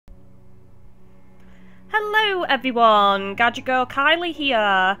Hello everyone, GadgetGirlKylie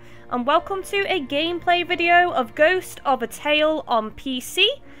here, and welcome to a gameplay video of Ghost of a Tale on PC.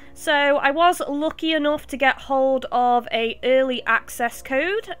 So I was lucky enough to get hold of a early access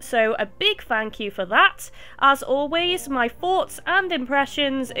code, so a big thank you for that. As always, my thoughts and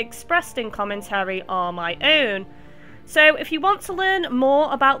impressions expressed in commentary are my own. So if you want to learn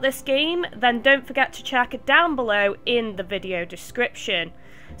more about this game, then don't forget to check it down below in the video description.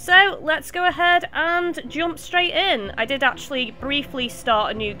 So let's go ahead and jump straight in. I did actually briefly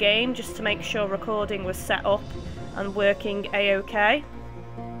start a new game just to make sure recording was set up and working a-okay.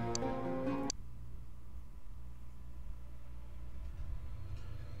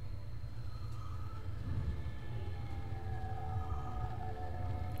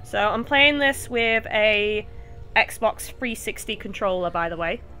 So I'm playing this with a Xbox 360 controller, by the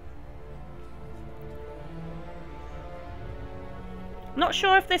way. I'm not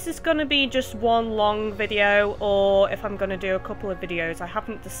sure if this is going to be just one long video or if I'm going to do a couple of videos. I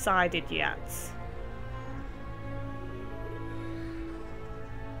haven't decided yet.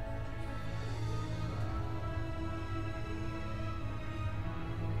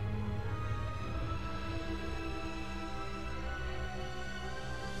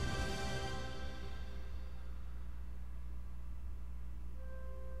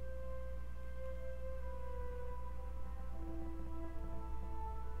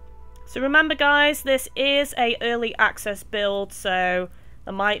 So remember guys, this is a early access build, so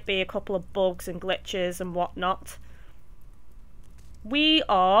there might be a couple of bugs and glitches and whatnot. We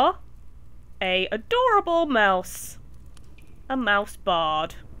are a adorable mouse. A mouse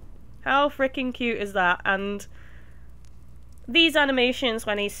bard. How freaking cute is that? And these animations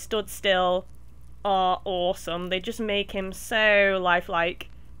when he's stood still are awesome. They just make him so lifelike.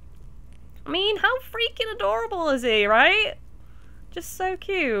 I mean, how freaking adorable is he, right? Just so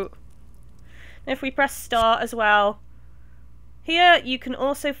cute. If we press start as well, here you can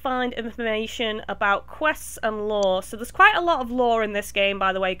also find information about quests and lore. So there's quite a lot of lore in this game,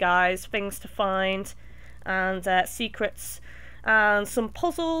 by the way, guys. Things to find and secrets and some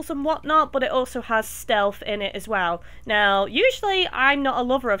puzzles and whatnot, but it also has stealth in it as well. Now, usually I'm not a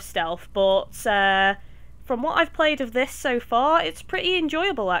lover of stealth, but from what I've played of this so far, it's pretty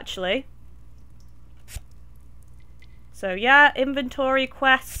enjoyable actually. So yeah, inventory,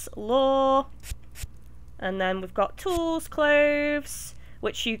 quests, lore, and then we've got tools, clothes,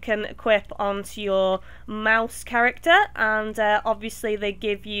 which you can equip onto your mouse character, and obviously they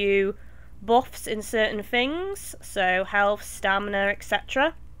give you buffs in certain things, so health, stamina,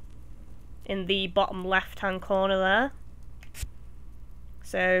 etc. in the bottom left hand corner there.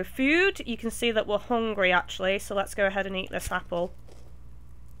 So food, you can see that we're hungry actually, so let's go ahead and eat this apple.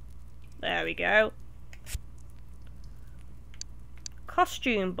 There we go.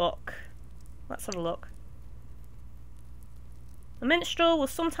 Costume book. Let's have a look. The minstrel will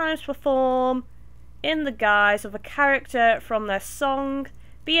sometimes perform in the guise of a character from their song,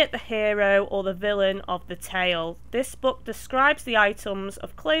 be it the hero or the villain of the tale. This book describes the items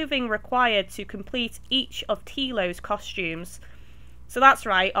of clothing required to complete each of Tilo's costumes. So that's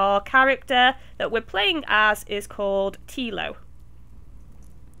right, our character that we're playing as is called Tilo.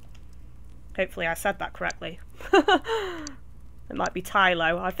 Hopefully I said that correctly. It might be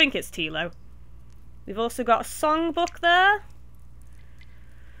Tilo. I think it's Tilo. We've also got a songbook there.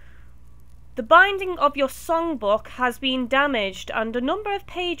 The binding of your songbook has been damaged and a number of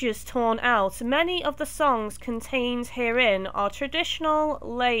pages torn out. Many of the songs contained herein are traditional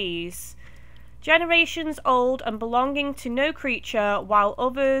lays, generations old and belonging to no creature, while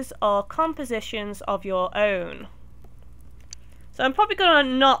others are compositions of your own. So I'm probably going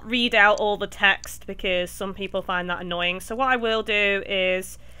to not read out all the text because some people find that annoying. So what I will do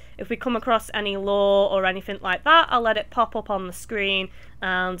is, if we come across any lore or anything like that, I'll let it pop up on the screen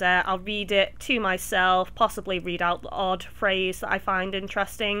and I'll read it to myself, possibly read out the odd phrase that I find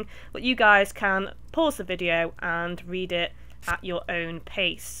interesting. But you guys can pause the video and read it at your own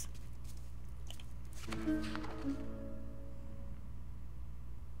pace.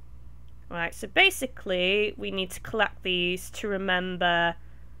 Right, so basically we need to collect these to remember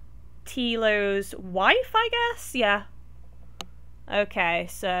Tilo's wife, I guess? Yeah. Okay,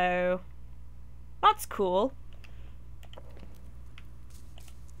 so that's cool.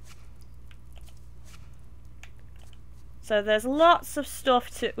 So there's lots of stuff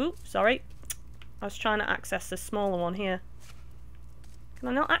to... Oops, sorry. I was trying to access the smaller one here. Can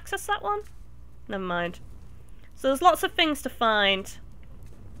I not access that one? Never mind. So there's lots of things to find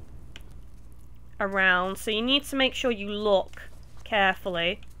around, so you need to make sure you look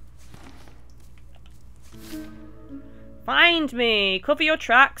carefully. Find me! Cover your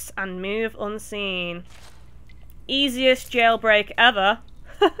tracks and move unseen. Easiest jailbreak ever.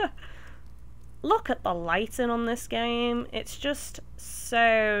 Look at the lighting on this game. It's just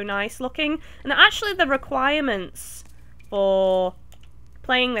so nice looking. And actually the requirements for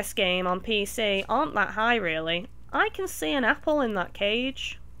playing this game on PC aren't that high really. I can see an apple in that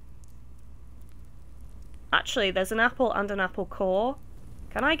cage. Actually, there's an apple and an apple core.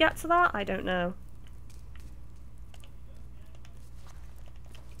 Can I get to that? I don't know.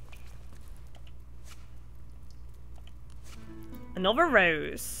 Another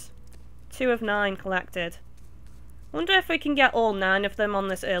rose. 2 of 9 collected. Wonder if we can get all 9 of them on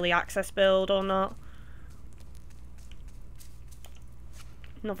this early access build or not.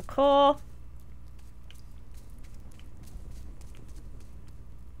 Another core.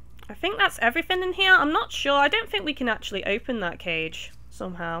 I think that's everything in here. I'm not sure. I don't think we can actually open that cage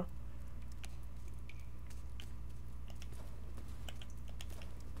somehow.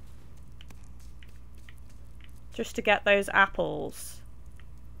 Just to get those apples.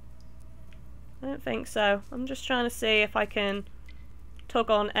 I don't think so. I'm just trying to see if I can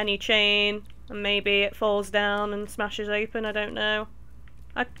tug on any chain and maybe it falls down and smashes open. I don't know.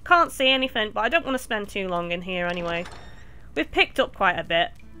 I can't see anything, but I don't want to spend too long in here anyway. We've picked up quite a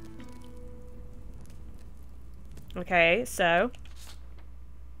bit. Okay, so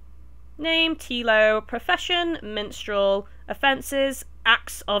name, Tilo, profession, minstrel, offences,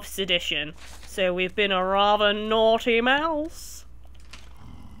 acts of sedition. So we've been a rather naughty mouse.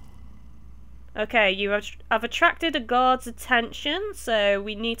 Okay, you have attracted a guard's attention, so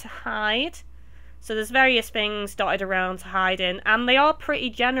we need to hide. So there's various things dotted around to hide in, and they are pretty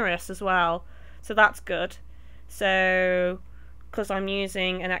generous as well, so that's good. So, because I'm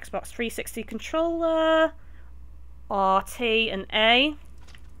using an Xbox 360 controller, RT and A.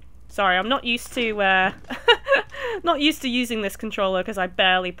 Sorry, I'm not used to not used to using this controller because I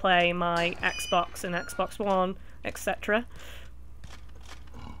barely play my Xbox and Xbox One, etc.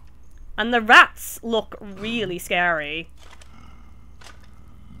 And the rats look really scary.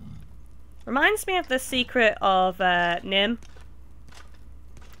 Reminds me of the secret of Nim.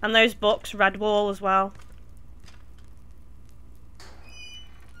 And those books, Redwall as well.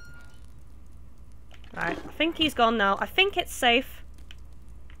 Right, I think he's gone now. I think it's safe.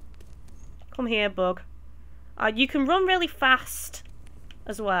 Come here, bug. You can run really fast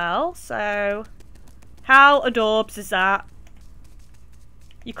as well, so how adorbs is that?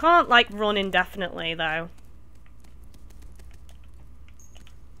 You can't, like, run indefinitely, though.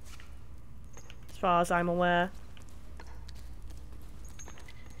 As far as I'm aware.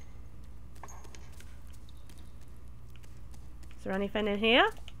 Is there anything in here?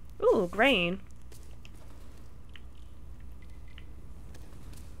 Ooh, grain.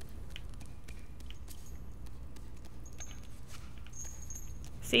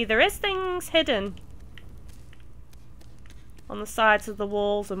 See, there is things hidden on the sides of the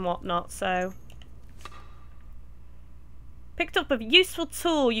walls and whatnot, so. Picked up a useful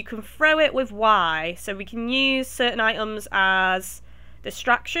tool. You can throw it with Y, so we can use certain items as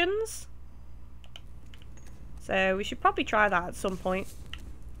distractions. So we should probably try that at some point.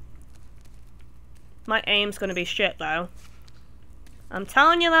 My aim's gonna be shit, though. I'm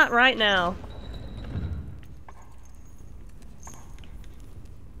telling you that right now.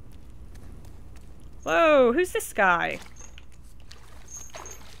 Whoa, who's this guy?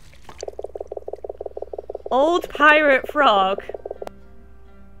 Old pirate frog.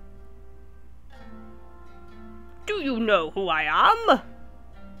 Do you know who I am?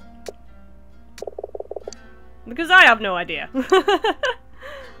 Because I have no idea.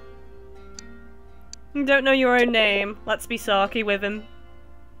 You don't know your own name. Let's be sarky with him.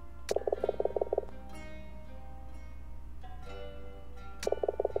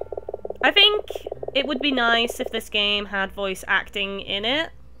 I think it would be nice if this game had voice acting in it.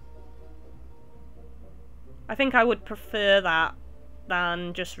 I think I would prefer that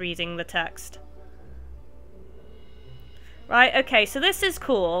than just reading the text. Right, okay, so this is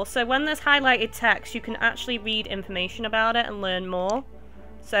cool. So when there's highlighted text, you can actually read information about it and learn more.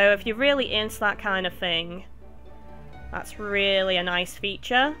 So if you're really into that kind of thing, that's really a nice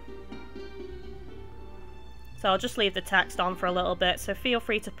feature. So I'll just leave the text on for a little bit, so feel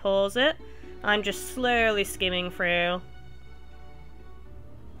free to pause it. I'm just slowly skimming through.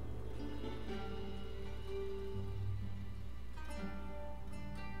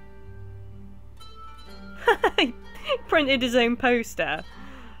 He printed his own poster.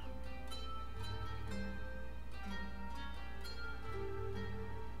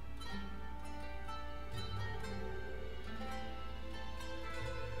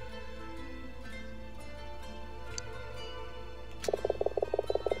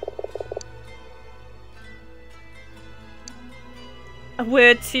 A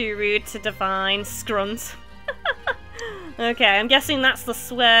word too rude to define. Scrunt. Okay, I'm guessing that's the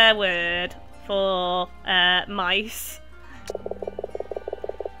swear word for mice.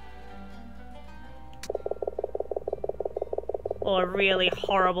 Or a really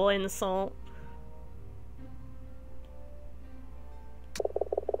horrible insult.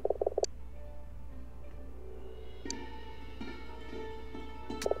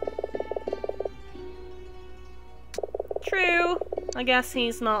 True. I guess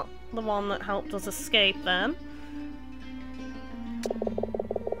he's not the one that helped us escape then.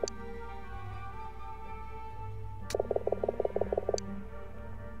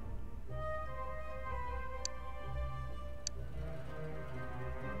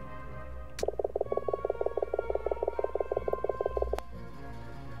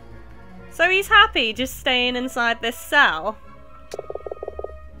 So he's happy just staying inside this cell.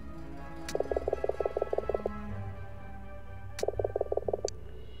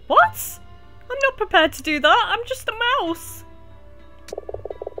 What? I'm not prepared to do that. I'm just a mouse.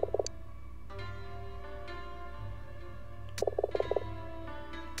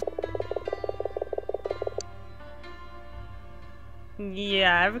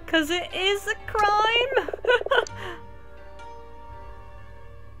 Yeah, because it is a crime.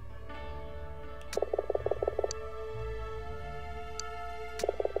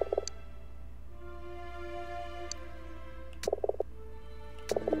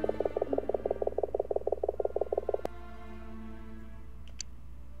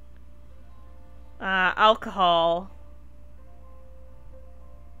 Alcohol.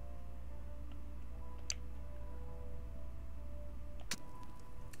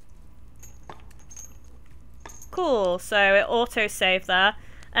 Cool, so it auto-saved there.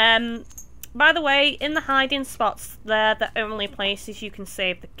 By the way, in the hiding spots, they're the only places you can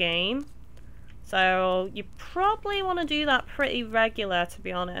save the game. So you probably want to do that pretty regular, to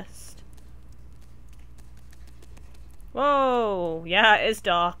be honest. Whoa, yeah, it is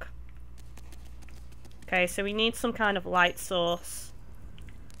dark. Okay, so we need some kind of light source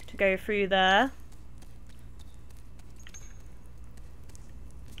to go through there.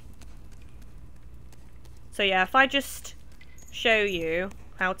 So yeah, if I just show you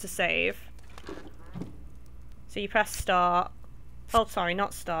how to save. So you press start. Oh, sorry,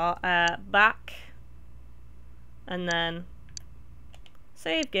 not start. Back. And then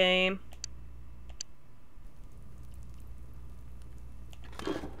save game.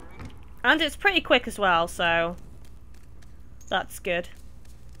 And it's pretty quick as well, so that's good.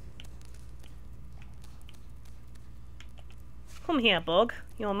 Come here, bug.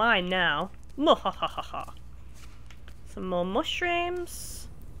 You're mine now. Muhahaha. Some more mushrooms.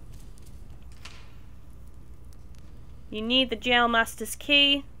 You need the jail master's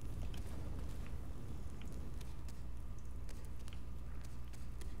key.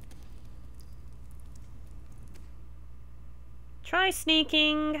 Try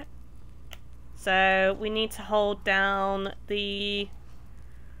sneaking. So we need to hold down the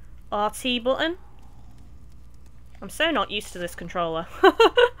RT button. I'm so not used to this controller.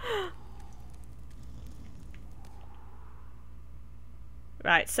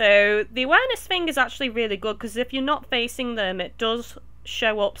 Right, so the awareness thing is actually really good because if you're not facing them, it does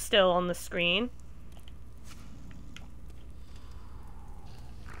show up still on the screen.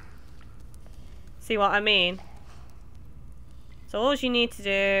 See what I mean? So all you need to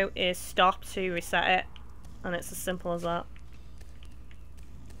do is stop to reset it, and it's as simple as that.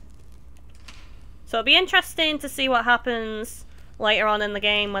 So it'll be interesting to see what happens later on in the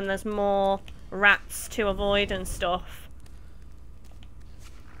game when there's more rats to avoid and stuff.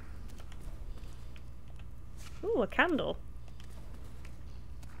 Ooh, a candle.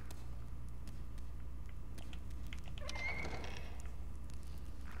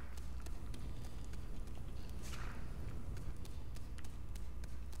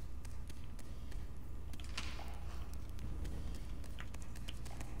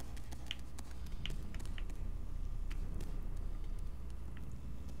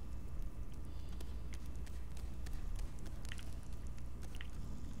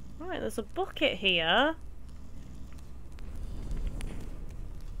 Right, there's a bucket here.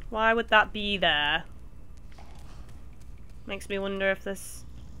 Why would that be there? Makes me wonder if there's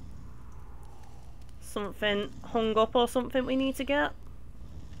something hung up or something we need to get.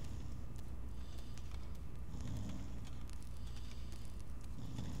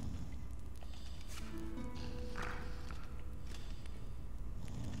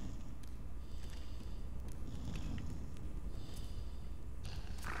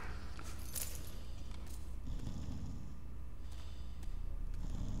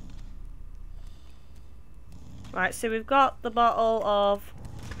 Right, so we've got the bottle of...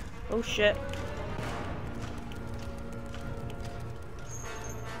 Oh shit.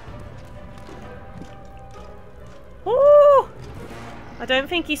 Ooh! I don't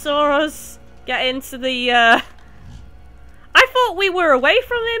think he saw us get into the, I thought we were away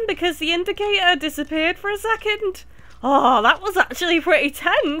from him because the indicator disappeared for a second. Oh, that was actually pretty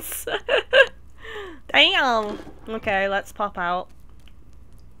tense. Damn. Okay, let's pop out.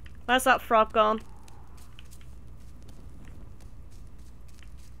 Where's that frog gone?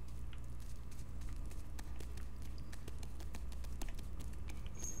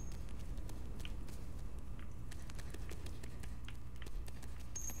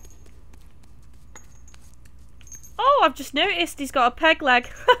 Oh, I've just noticed he's got a peg leg.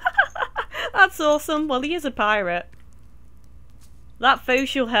 That's awesome. Well, he is a pirate. That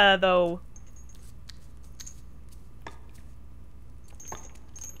facial hair, though.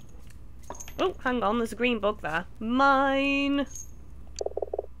 Oh, hang on. There's a green bug there. Mine.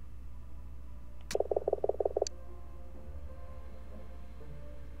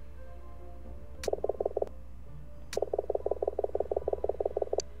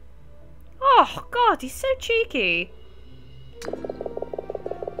 Oh, God, he's so cheeky.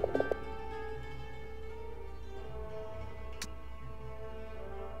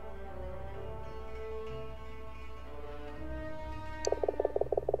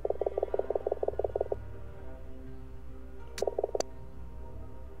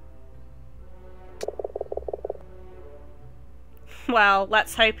 Well,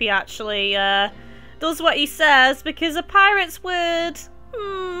 let's hope he actually does what he says, because a pirate's word,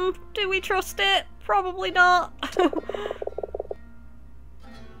 do we trust it? Probably not. Oh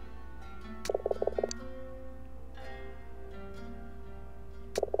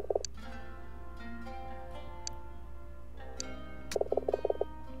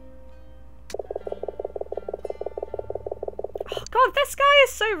God, this guy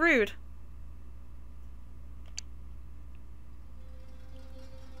is so rude.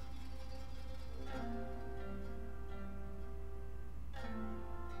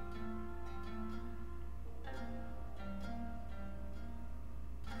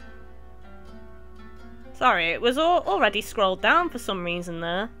 Sorry, it was already scrolled down for some reason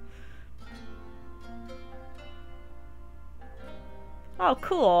there. Oh,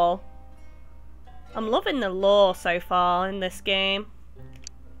 cool. I'm loving the lore so far in this game.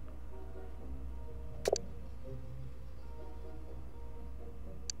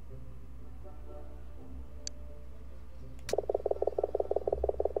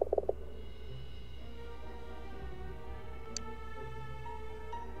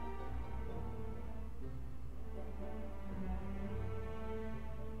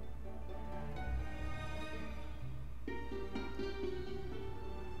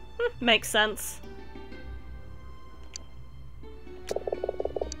 Makes sense.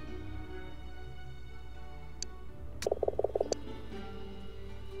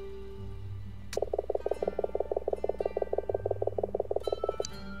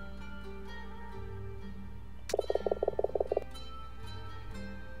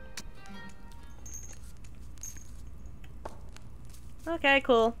 Okay,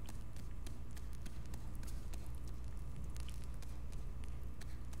 cool.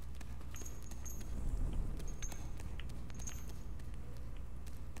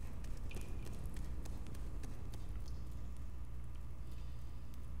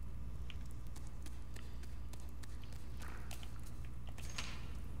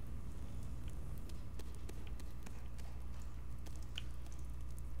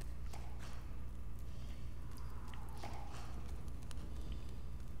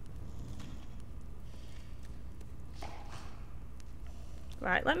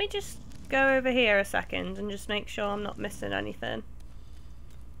 Right, let me just go over here a second and just make sure I'm not missing anything.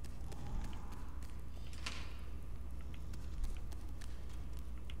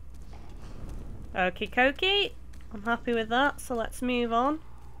 Okie dokie, I'm happy with that, so let's move on.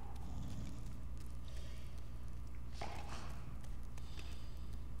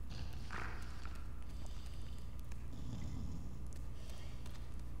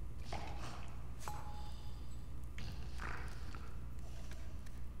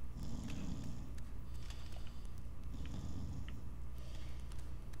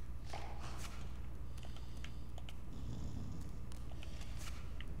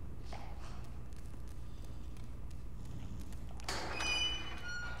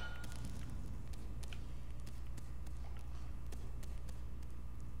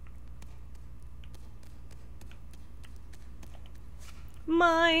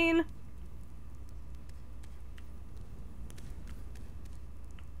 Mine!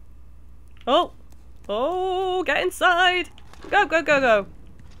 Oh! Oh, get inside! Go, go, go, go!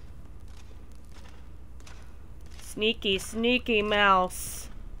 Sneaky, sneaky mouse.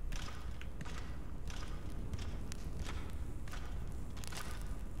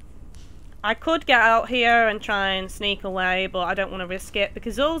 I could get out here and try and sneak away, but I don't want to risk it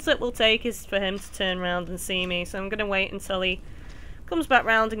because all it will take is for him to turn around and see me. So I'm going to wait until he comes back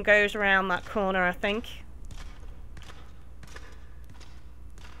round and goes around that corner, I think.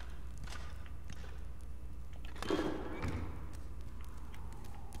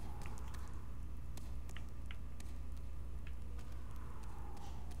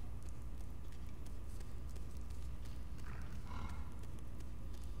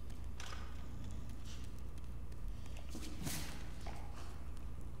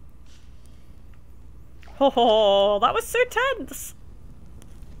 Oh, that was so tense!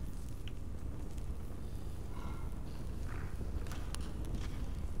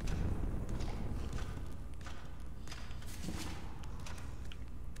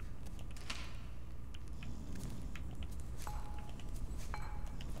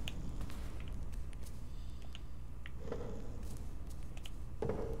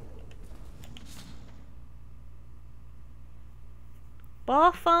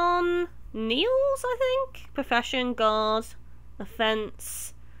 Barf on Niels, I think? Profession, guard,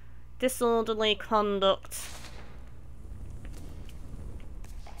 offence, disorderly conduct.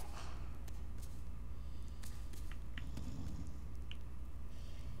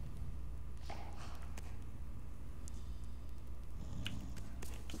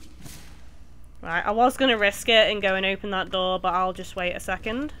 Right, I was going to risk it and go and open that door, but I'll just wait a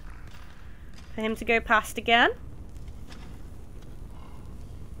second for him to go past again.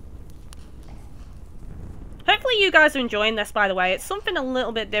 Hopefully you guys are enjoying this, by the way. It's something a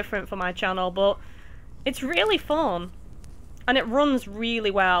little bit different for my channel, but it's really fun. And it runs really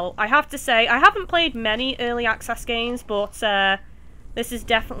well. I have to say, I haven't played many early access games, but this is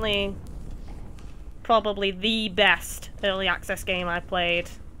definitely probably the best early access game I've played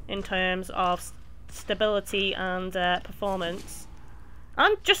in terms of stability and performance.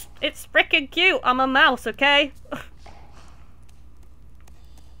 It's freaking cute. I'm a mouse, okay?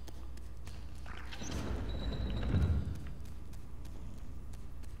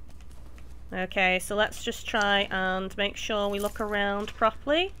 Okay, so let's just try and make sure we look around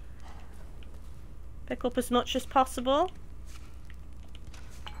properly. Pick up as much as possible.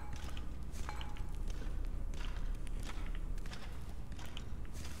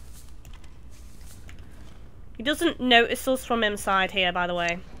 He doesn't notice us from inside here, by the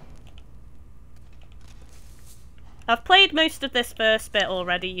way. I've played most of this first bit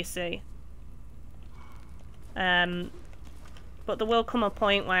already, you see. But there will come a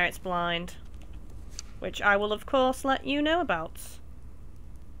point where it's blind, which I will of course let you know about.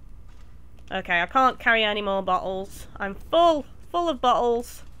 Okay, I can't carry any more bottles. I'm full of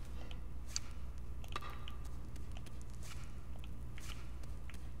bottles.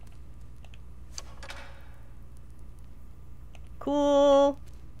 Cool.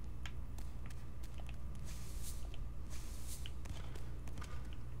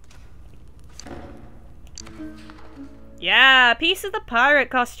 Yeah, piece of the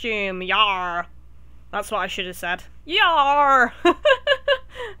pirate costume. Yar. That's what I should have said. Yar.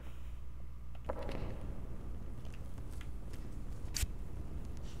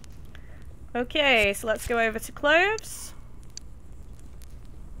 Okay, so let's go over to clothes.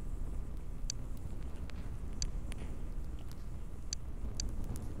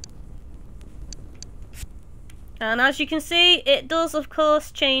 And as you can see, it does of course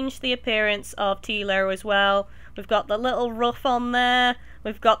change the appearance of Tilo as well. We've got the little ruff on there.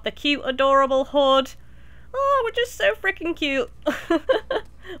 We've got the cute, adorable hood. Oh, we're just so freaking cute.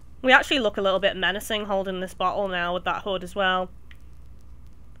 We actually look a little bit menacing holding this bottle now with that hood as well.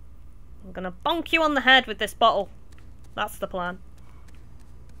 I'm gonna bonk you on the head with this bottle. That's the plan.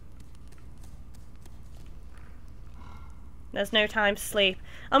 There's no time to sleep.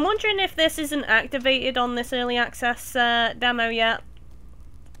 I'm wondering if this isn't activated on this early access demo yet.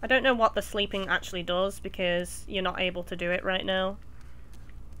 I don't know what the sleeping actually does because you're not able to do it right now.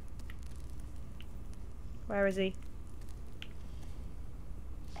 Where is he?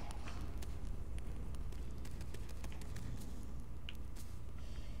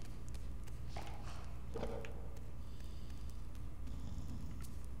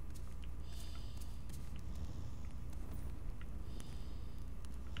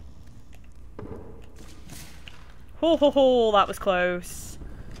 Ho ho ho, that was close.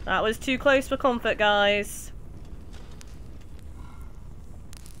 That was too close for comfort, guys.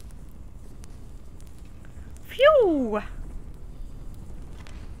 Phew!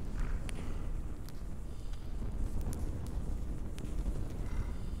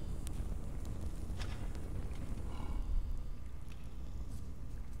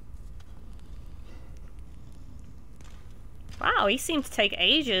 Wow, he seemed to take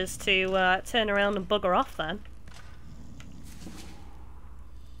ages to turn around and bugger off then.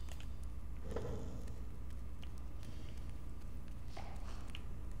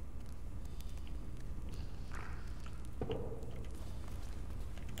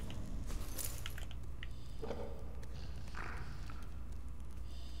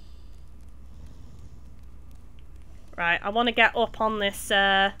 Right, I want to get up on this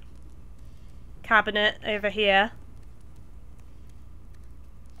cabinet over here.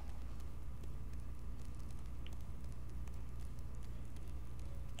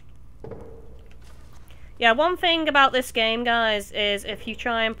 Yeah, one thing about this game, guys, is if you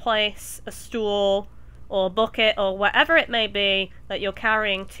try and place a stool or bucket or whatever it may be that you're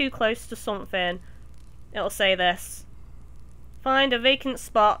carrying too close to something, it'll say this. Find a vacant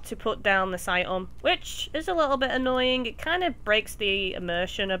spot to put down this item, which is a little bit annoying. It kind of breaks the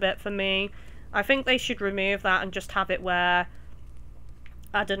immersion a bit for me. I think they should remove that and just have it where,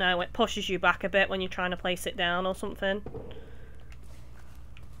 I don't know, it pushes you back a bit when you're trying to place it down or something.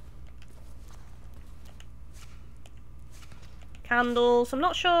 Candles, I'm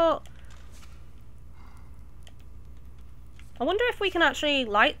not sure. I wonder if we can actually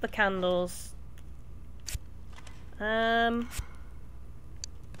light the candles.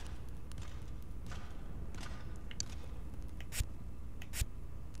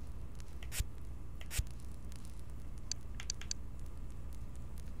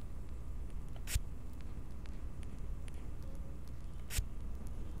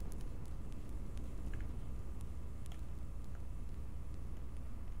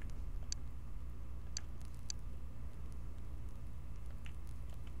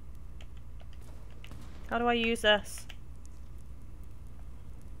 How do I use this?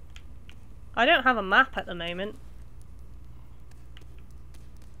 I don't have a map at the moment.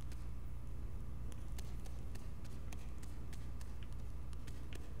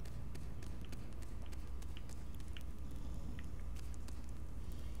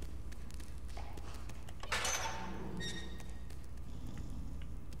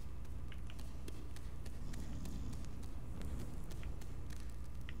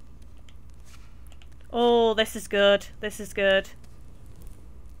 Oh, this is good. This is good.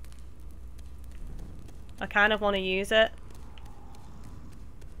 I kind of want to use it.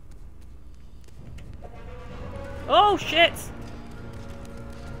 Oh, shit!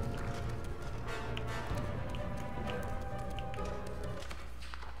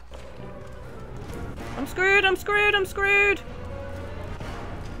 I'm screwed, I'm screwed, I'm screwed!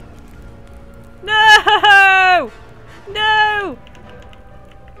 No! No!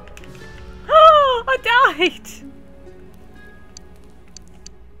 Oh, I died!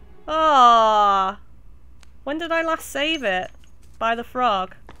 Ah, when did I last save it? By the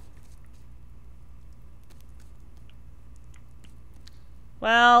frog.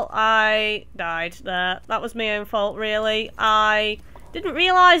 Well, I died there. That was my own fault, really. I didn't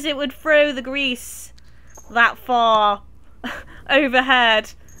realise it would throw the grease that far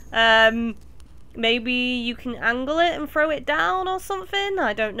overhead. Maybe you can angle it and throw it down or something?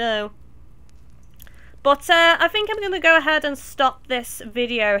 I don't know. But I think I'm going to go ahead and stop this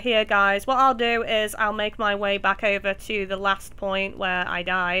video here, guys. What I'll do is I'll make my way back over to the last point where I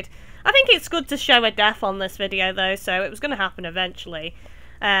died. I think it's good to show a death on this video, though, so it was going to happen eventually.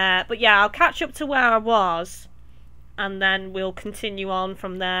 But yeah, I'll catch up to where I was, and then we'll continue on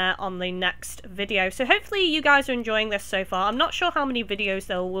from there on the next video. So hopefully you guys are enjoying this so far. I'm not sure how many videos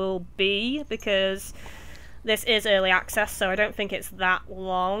there will be, because this is early access, so I don't think it's that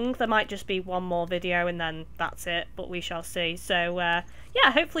long. There might just be one more video and then that's it, but we shall see. So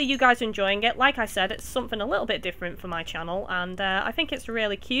yeah, hopefully you guys are enjoying it. Like I said, it's something a little bit different for my channel, and I think it's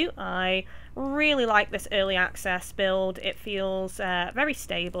really cute. I really like this early access build. It feels very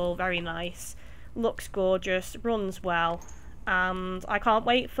stable, very nice, looks gorgeous, runs well, and I can't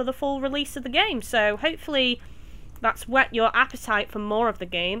wait for the full release of the game. So hopefully that's whet your appetite for more of the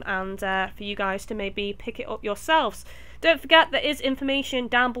game, and for you guys to maybe pick it up yourselves. Don't forget there is information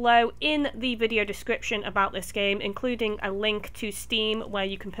down below in the video description about this game, including a link to Steam where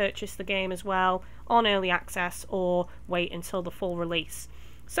you can purchase the game as well on early access or wait until the full release.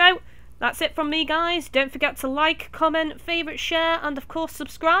 So that's it from me, guys. Don't forget to like, comment, favourite, share, and of course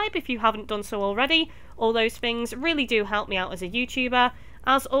subscribe if you haven't done so already. All those things really do help me out as a YouTuber.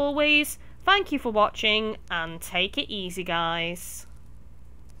 As always, thank you for watching, and take it easy, guys.